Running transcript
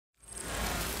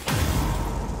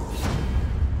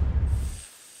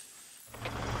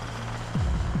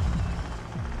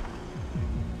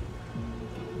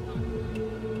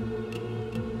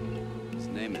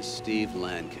Steve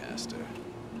Lancaster.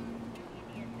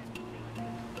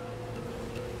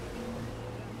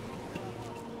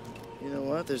 You know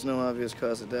what? There's no obvious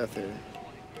cause of death here.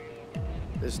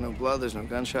 There's no blood, there's no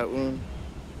gunshot wound.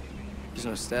 There's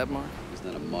no stab mark. There's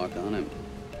not a mark on him.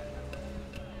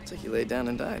 It's like he laid down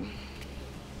and died.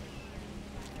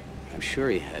 I'm sure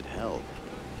he had help.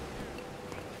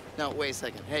 No, wait a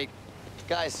second. Hey,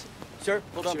 guys. Sir,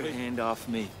 Hold get on, your please. hand off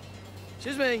me.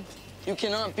 Excuse me. You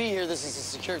cannot be here. This is a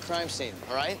secure crime scene,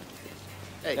 all right?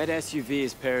 Hey. That SUV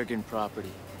is Peregrine property.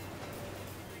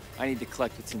 I need to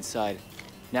collect what's inside it.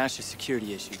 National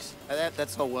security issues.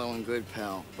 That's all well and good,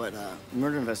 pal. But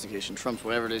murder investigation trumps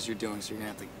whatever it is you're doing, so you're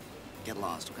gonna have to get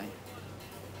lost, okay?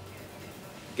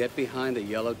 Get behind the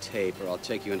yellow tape or I'll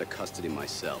take you into custody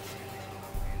myself.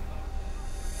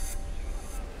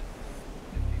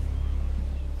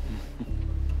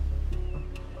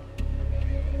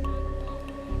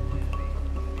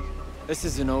 This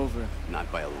isn't over.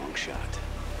 Not by a long shot.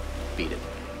 Beat it.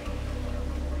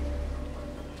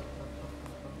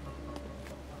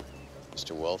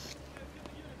 Mr. Wolf?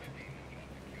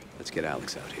 Let's get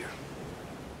Alex out here.